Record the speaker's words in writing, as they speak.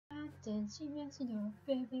and she makes it all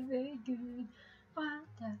very, very good. What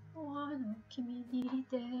the one community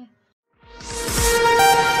there.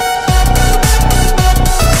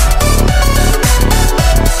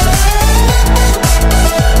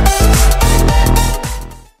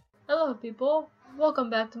 Hello people, welcome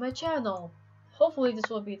back to my channel. Hopefully this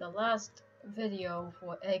will be the last video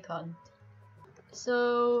for egg hunt.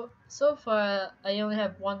 So far I only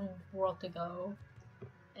have one world to go,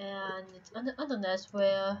 and it's on the nest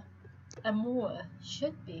where a more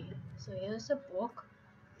should be. So here's a book,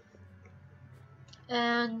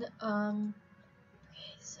 and okay,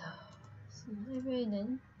 so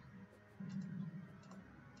in.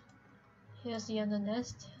 Here's the under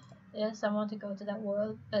nest. Yes, I want to go to that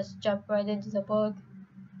world. Let's jump right into the book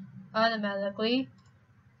automatically.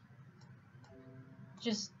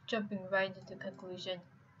 Just jumping right into the conclusion.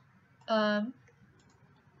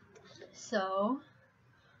 So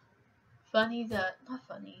funny that not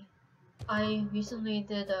funny. I recently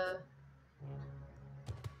did a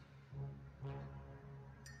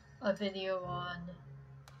video on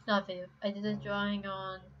not video. I did a drawing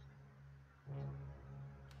on.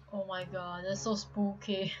 Oh my god, that's so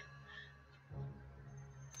spooky.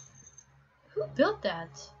 Who built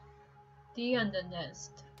that? The under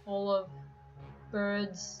nest, full of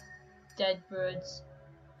birds, dead birds.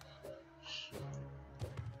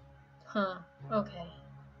 Huh, okay.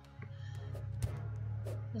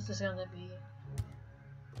 This is gonna be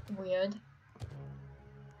weird.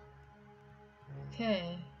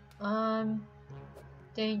 Okay,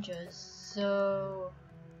 dangers. So,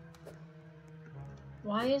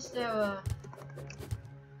 why is there a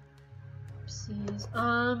oopsies?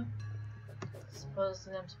 Suppose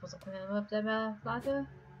I'm supposed to climb up that ladder?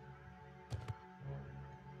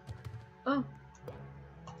 Oh.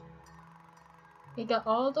 We got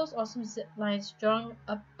all those awesome zip lines strung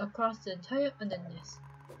up across the entire under nest.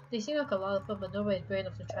 They seem like a lot of fun, but nobody's brave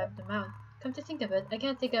enough to try them out. Come to think of it, I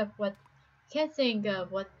can't think of what's at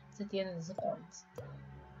the end of the zip lines.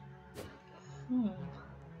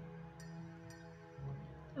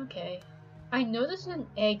 Okay. I noticed an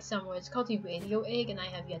egg somewhere. It's called the radio egg, and I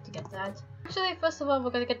have yet to get that. Actually, first of all, we're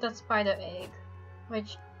gonna get that spider egg,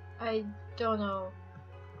 which I don't know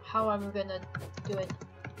how I'm gonna do it.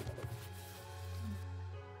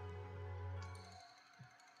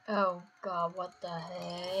 Oh god, what the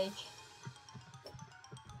heck?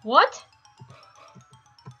 What?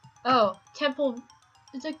 Oh, temple.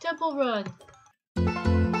 It's a temple run.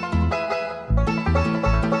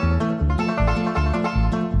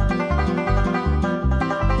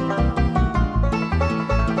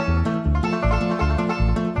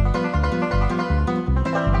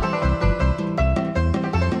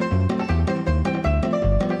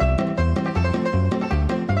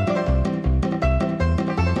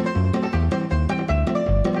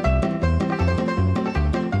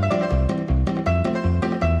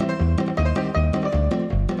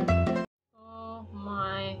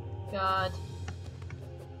 God.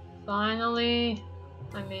 Finally,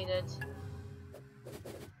 I made it.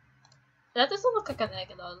 That doesn't look like an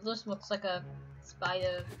egg at all. It just looks like a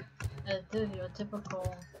spider. Your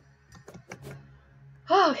typical.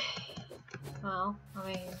 Okay. Well, I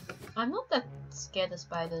mean, I'm not that scared of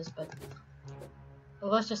spiders, but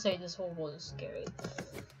let's just say this whole world is scary.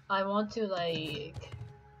 I want to like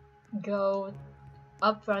go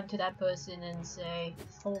up front to that person and say,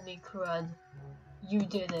 "Holy crud, you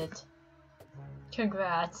did it.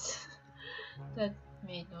 Congrats." That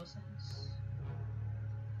made no sense.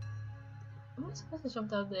 Am I supposed to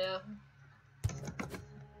jump down there?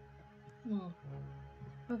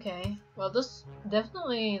 Okay. Well, this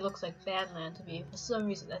definitely looks like Badland to me for some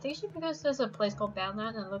reason. I think it's because there's a place called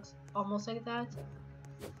Badland and it looks almost like that.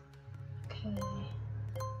 Okay.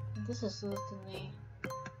 This is certainly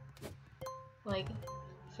like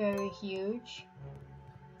very huge.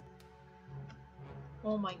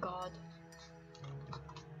 Oh my god.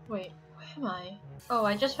 Wait, where am I? Oh,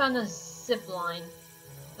 I just found a zip line.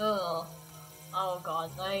 Ugh. Oh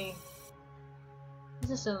god, this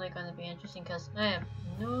is certainly gonna be interesting because I have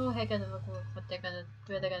no heck of a clue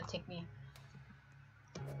where they're gonna take me.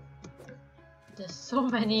 There's so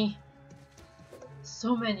many.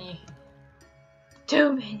 Too many.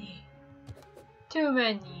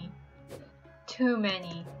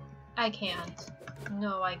 I can't.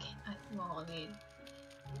 No, I can't. Well, I mean.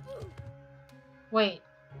 Wait,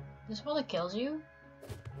 this one that kills you?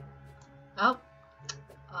 Oh,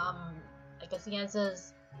 I guess the answer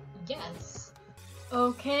is yes.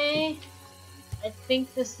 Okay, I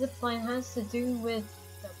think this zipline has to do with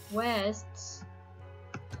the quests.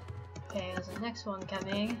 Okay, there's the next one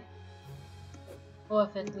coming. Or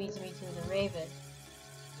if it leads me to the Raven.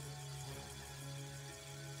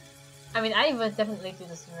 I mean, I would definitely do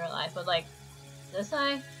this in real life, but like, this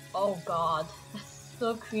eye? Oh god. That's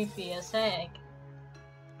so creepy as heck.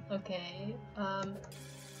 Okay,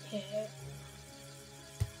 here.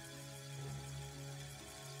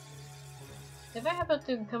 If I happen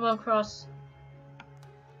to come across...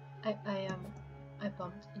 I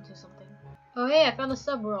bumped into something. Oh hey, I found a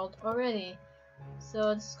subworld already.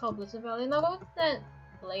 So this is called Blizzard Valley. And I'll go with that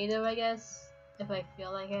later, I guess, if I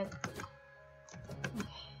feel like it.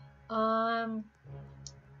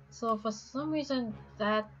 So for some reason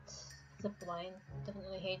that zipline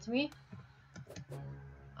definitely hates me.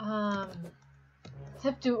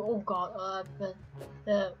 Tip 2, oh god, oh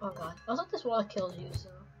god. Also this water kills you, so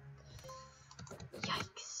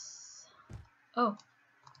yikes. Oh.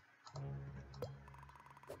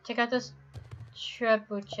 Check out this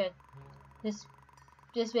trebuchet. This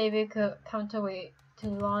baby could counterweight to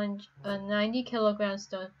launch a 90-kilogram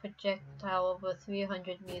stone projectile over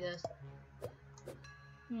 300 meters.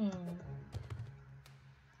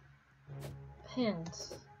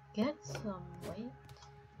 Hint. Get some weight.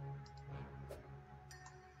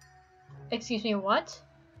 Excuse me, what?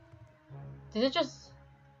 Did it just...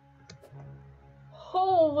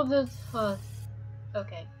 hold the...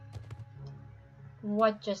 okay.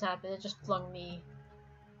 What just happened? It just flung me.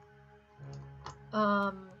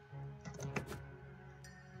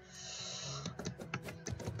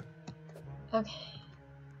 Okay.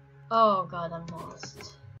 Oh god, I'm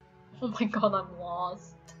lost. Oh my god, I'm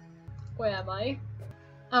lost. Where am I?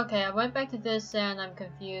 Okay, I went back to this and I'm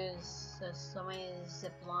confused. There's so many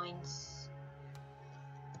zip lines.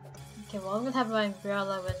 Okay, well I'm gonna have my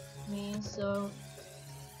umbrella with me so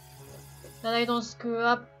that I don't screw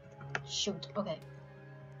up. Shoot, okay.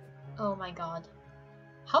 Oh my god.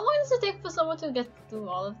 How long does it take for someone to get through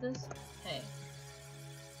all of this? Hey.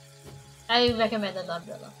 I recommend an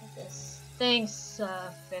umbrella for this. Thanks,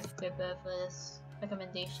 Fifth Gripper, for this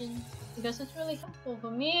recommendation, because it's really helpful for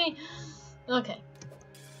me. Okay.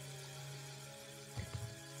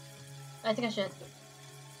 I think I should.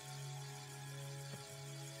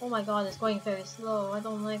 Oh my god, it's going very slow. I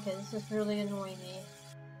don't like it. This is really annoying me.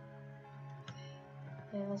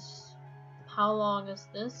 Okay, let's... How long is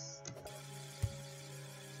this?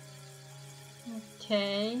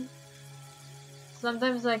 Okay.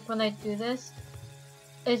 Sometimes, like, when I do this,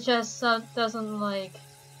 it just doesn't, like...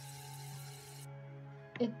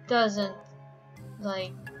 It doesn't,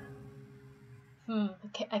 like...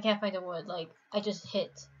 I can't find a word. Like, I just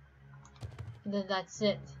hit. And then that's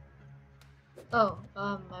it. Oh,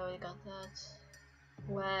 I already got that.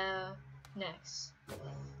 Where next?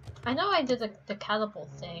 I know I did the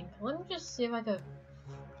catapult thing. Let me just see if I could...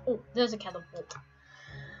 Oh, there's a catapult.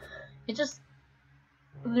 It just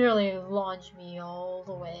literally launched me all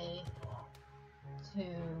the way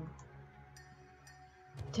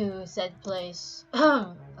to said place.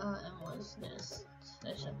 And what's this?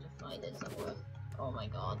 I just have to find it somewhere. Oh my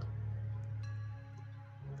god.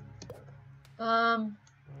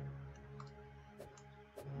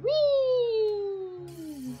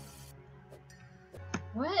 Whee!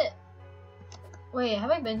 What? Wait,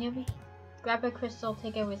 have I been here? Grab a crystal,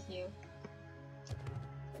 take it with you.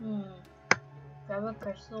 Grab a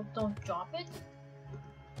crystal, don't drop it?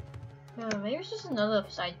 Maybe it's just another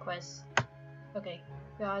side quest. Okay,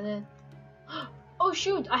 got it. Oh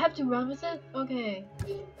shoot, I have to run with it? Okay.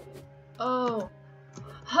 Oh.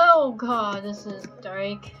 Oh god, this is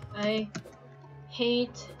dark. I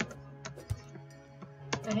hate...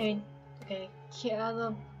 Okay,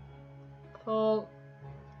 catapult.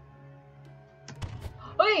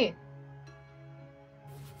 Wait!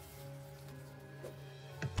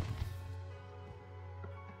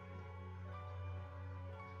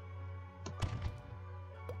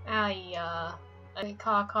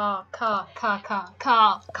 Car.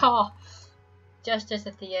 Just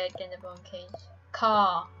at the egg in the bone cage.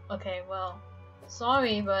 Car. Okay, well,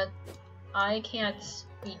 sorry, but I can't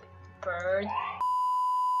speak bird.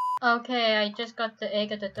 Okay, I just got the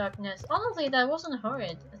egg of the darkness. Honestly, that wasn't hard. I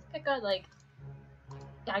think I got like...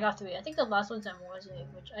 Yeah, I got 3. I think the last one's unwanted,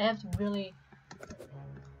 which I have to really...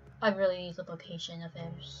 I really need the location of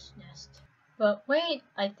his nest. But wait,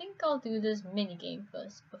 I think I'll do this mini game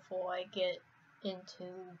first before I get into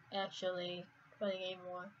actually playing game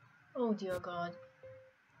more. Oh dear god.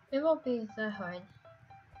 It won't be that hard.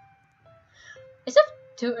 Is it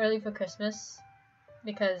too early for Christmas?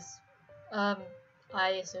 Because, I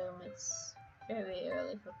assume it's very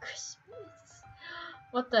early for Christmas.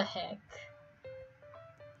 What the heck?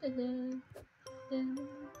 Okay,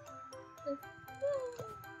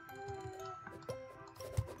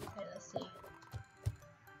 let's see.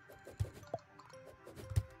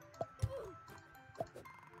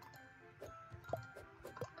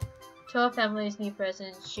 12 families need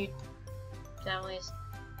presents. Shoot families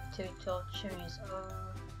to 12 cherries.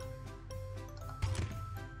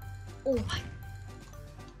 Oh my.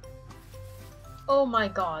 Oh my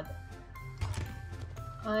god.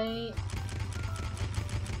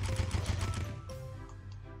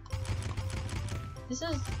 This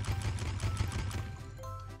is...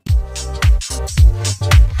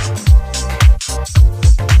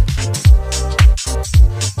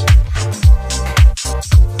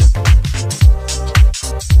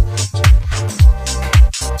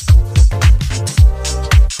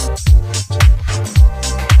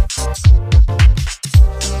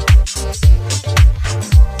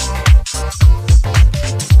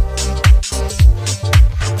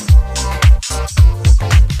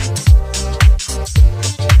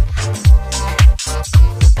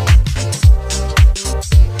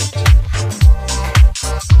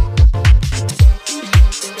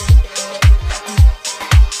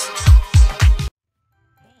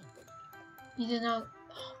 You did not...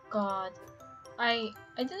 Oh god. I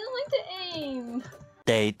didn't like the aim!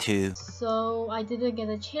 Day 2. So I didn't get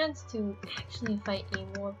a chance to actually fight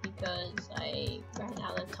anymore because I ran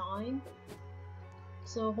out of time.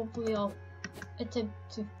 So hopefully I'll attempt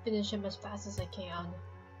to finish him as fast as I can.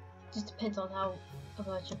 Just depends on how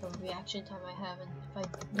much of a reaction time I have and if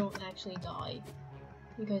I don't actually die.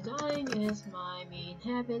 Because dying is my main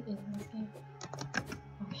habit in this game.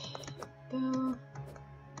 Okay, go.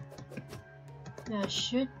 Now it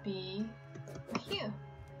should be right here.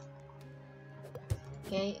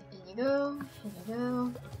 Okay, in you go, in you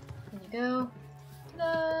go, in you go.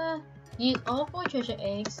 Ta-da! You need all 4 treasure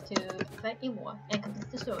eggs to fight a war and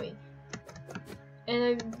complete the story.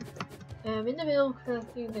 And I'm in the middle of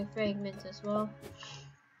collecting the fragments as well.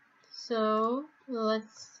 So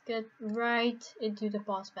let's get right into the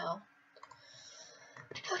boss battle.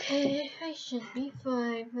 Okay, I should be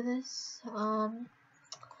fine for this.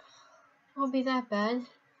 Won't be that bad.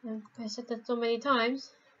 I said that so many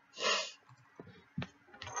times.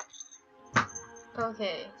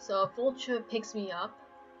 Okay, so a vulture picks me up,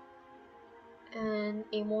 and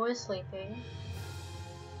Amor is sleeping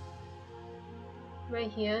right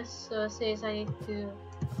here. So it says I need to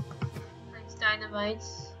place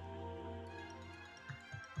dynamites.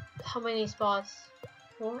 How many spots?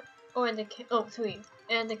 4? Oh, and 3.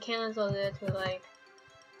 And the cannons are there to like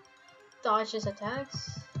dodge his attacks.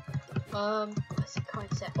 What's the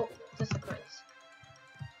card set? Oh, that's the cards.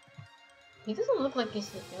 He doesn't look like he's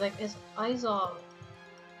sleeping. Like his eyes are.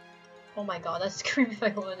 Oh my god, that's creepy if I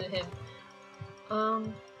go into him.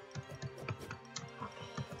 Okay.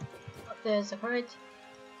 There's the card.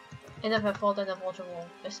 And if I fall, then the vulture will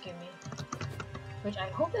rescue me. Which I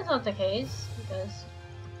hope that's not the case because.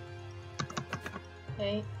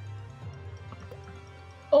 Okay.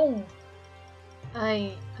 Oh,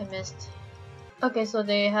 I missed. Okay, so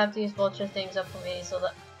they have these vulture things up for me, so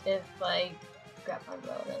that if I grab my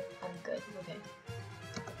bow, then I'm good. Okay.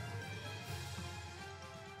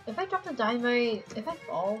 If I drop the dynamite, if I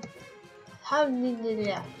fall, how did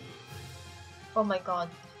that? Oh my god,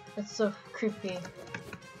 that's so creepy.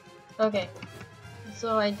 Okay,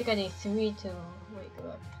 so I think I need 3 to wake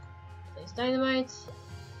up. Place dynamite.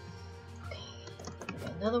 Okay,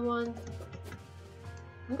 get another one.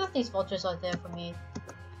 I'm glad these vultures are there for me.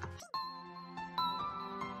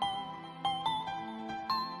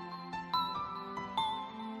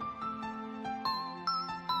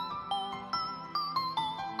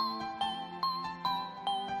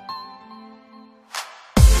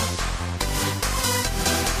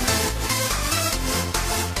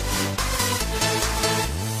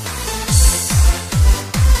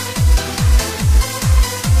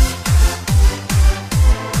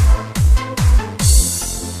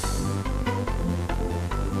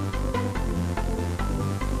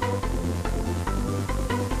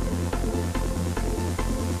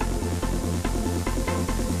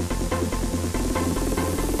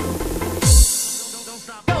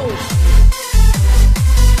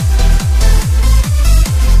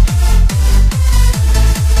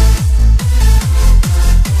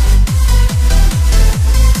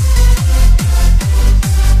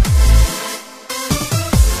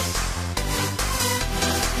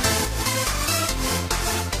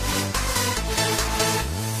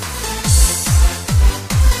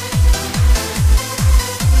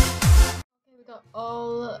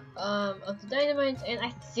 Of the dynamite, and I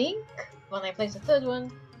think when I place the 3rd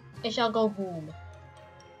one, it shall go boom.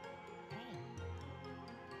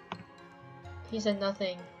 He said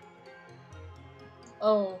nothing.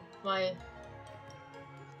 Oh my.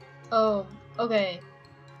 Oh, okay.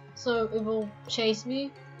 So it will chase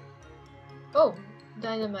me. Oh,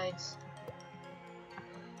 dynamites.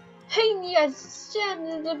 Hey, yes!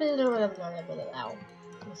 Ow.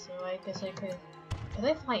 So I guess I could... Can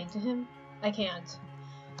I fly into him? I can't.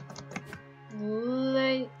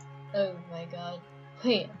 Oh my god.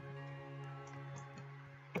 Wait.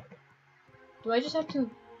 Do I just have to...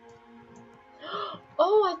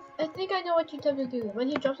 Oh, I think I know what you have to do. When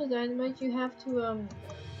he drops the dynamite, you have to,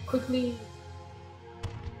 quickly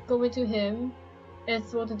go into him and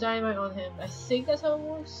throw the dynamite on him. I think that's how it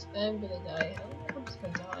works. I'm gonna die. I don't know if I'm just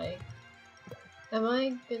gonna die. Am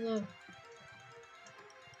I gonna...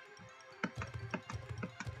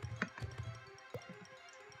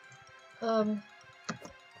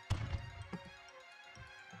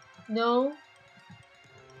 No?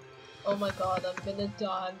 Oh my god, I'm gonna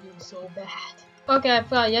die. I'm doing so bad. Okay, I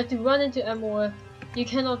forgot. You have to run into Emor. You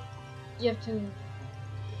cannot... You have to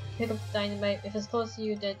pick up the dynamite. If it's close to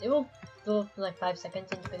you, then it will blow up for like 5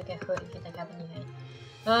 seconds and you're gonna get hurt if you like happen in your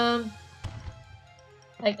head.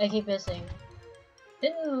 I keep missing.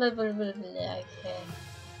 Okay.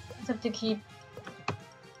 Just have to keep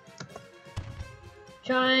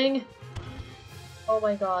trying. Oh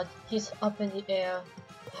my god, he's up in the air.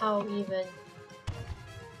 How even?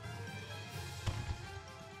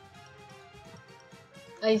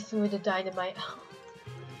 I threw the dynamite.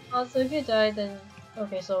 Also, if you die, then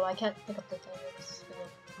okay. So I can't pick up the dynamite.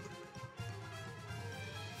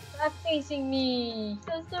 Stop facing me.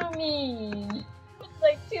 That's so mean. What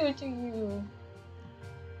did I do to you?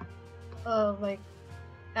 Oh my.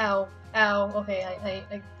 Ow. Ow. Okay,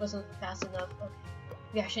 I wasn't fast enough. Okay.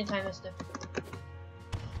 Reaction time is different.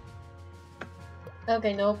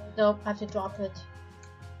 Okay, nope, I have to drop it.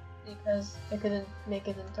 Because I couldn't make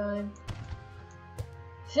it in time.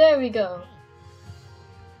 There we go.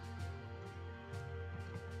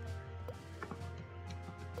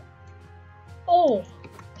 Oh!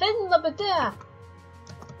 Hidden up there!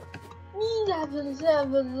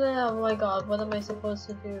 Oh my god, what am I supposed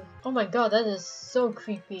to do? Oh my god, that is so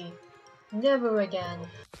creepy. Never again.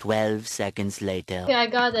 12 seconds later. Okay, I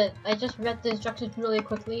got it. I just read the instructions really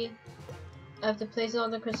quickly. I have to place it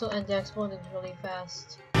on the crystal and the explode really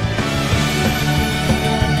fast.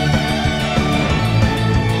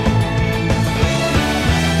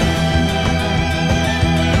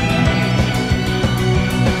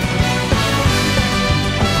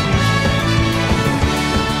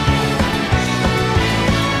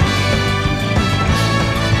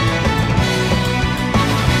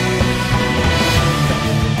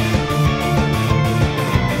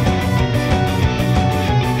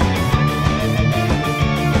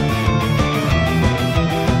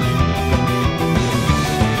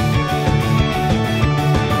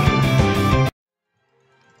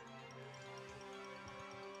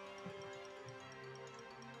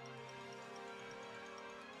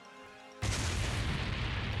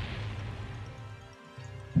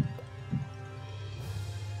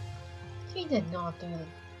 He did not do it.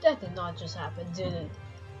 That did not just happen, did it?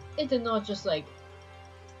 It did not just like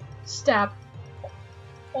stab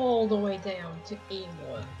all the way down to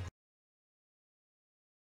Amor.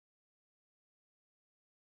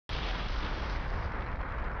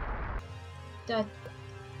 That...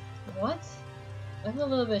 What? I'm a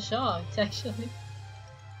little bit shocked, actually.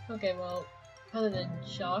 Okay, well, other than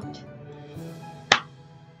shocked...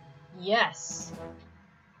 Yes!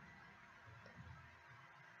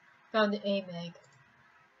 Found the aim egg.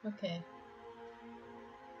 Okay.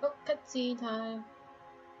 Oh, cutscene time.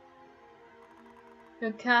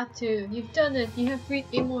 Your cat too. You've done it. You have freed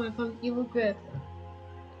Amor from evil grip.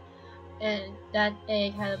 And that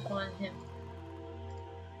egg had upon him.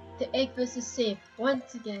 The egg was safe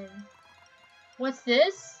once again. What's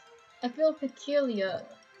this? I feel peculiar.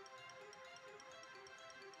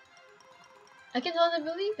 I can hardly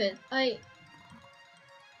believe it. I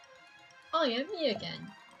am me again.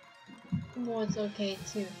 Amor's okay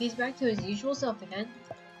too. He's back to his usual self again.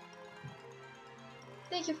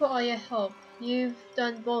 Thank you for all your help. You've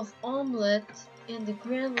done both Omelette and the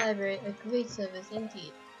Grand Library a great service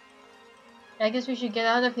indeed. I guess we should get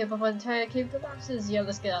out of here before the entire cave collapses. Yeah,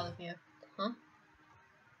 let's get out of here. Huh?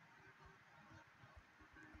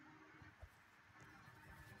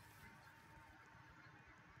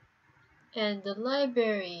 And the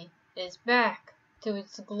library is back to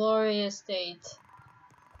its glorious state.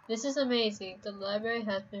 This is amazing. The library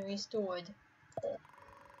has been restored.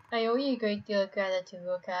 I owe you a great deal of gratitude,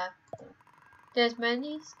 Roka. There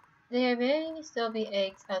may still be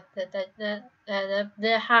eggs out there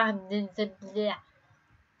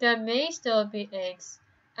there may still be eggs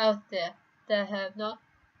out there that have not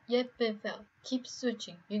yet been found. Keep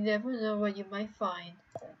searching. You never know what you might find.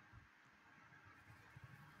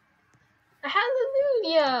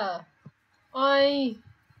 Hallelujah!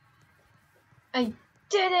 I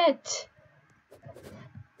did it!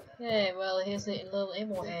 Okay, well, here's a little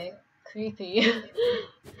emo egg. Creepy.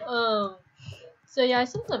 So yeah, I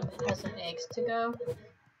still have some eggs to go.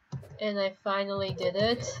 And I finally did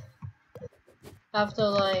it. After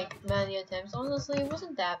like many attempts. Honestly, it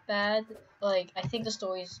wasn't that bad. Like, I think the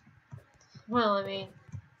story's, well, I mean,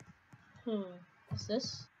 what's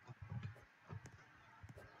this?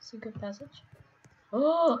 Secret passage?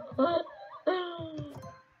 Oh!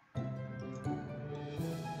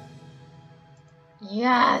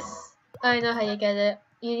 Yes! I know how you get it.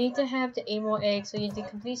 You need to have the emo egg, so you need to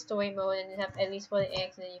complete story mode and have at least 40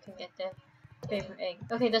 eggs, and then you can get the favorite egg.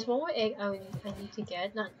 Okay, there's one more egg I need to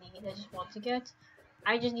get. Not need, I just want to get.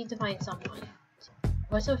 I just need to find someone.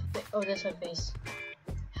 What's her oh, there's her face.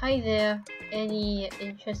 Hi there. Any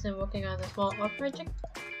interest in working on a small art project?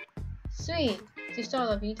 Sweet! To start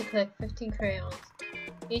off, you need to collect 15 crayons.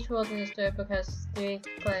 Each world in the storybook has 3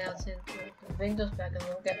 crayons in it. Bring those back and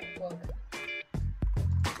we'll get work.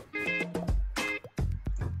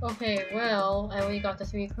 Okay, well, I only got the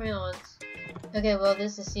 3 crayons. Okay, well,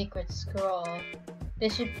 this is a secret scroll. There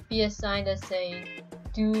should be a sign that says,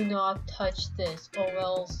 "Do not touch this, or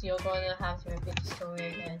else you're gonna have to repeat the story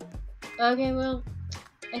again." Okay, well,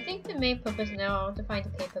 I think the main purpose now, I want to find the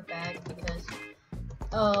paper bag because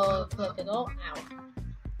I'll collect it all out.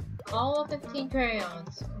 All 15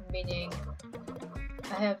 crayons, meaning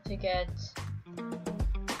I have to get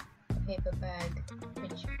a paper bag,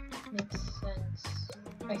 which makes sense.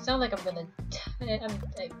 I sound like I'm gonna die. I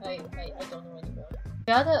don't know anymore. I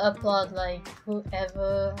gotta applaud like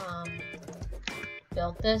whoever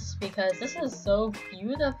built this because this is so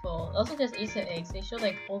beautiful. Also, there's Easter eggs. They show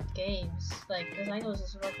like old games. Like, because I know this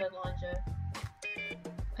is Record Launcher.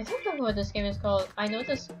 I don't remember what this game is called. I know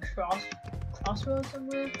there's Crossroads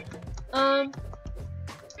somewhere. I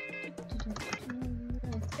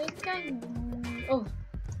think oh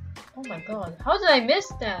my god. How did I miss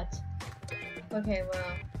that? Okay,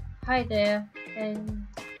 well, hi there, and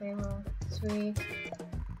well, sweet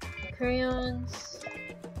crayons.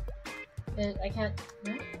 And I can't.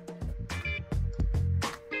 No?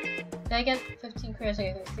 Did I get 15 crayons?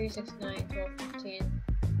 Okay, 3, 6, 9, 12, 15.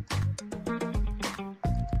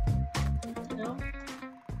 No?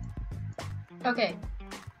 Okay.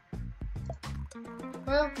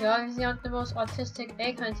 Well, you're obviously not the most autistic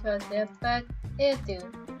egg hunter out there, but it'll do.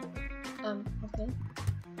 Okay.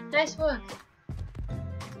 Nice work!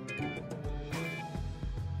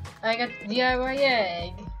 I got DIY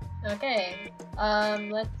egg. Okay.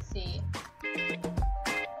 Let's see.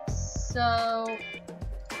 So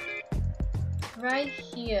right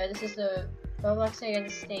here, this is the Roblox egg and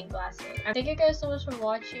the stained glass egg. Thank you guys so much for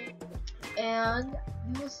watching, and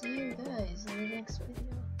we will see you guys in the next video.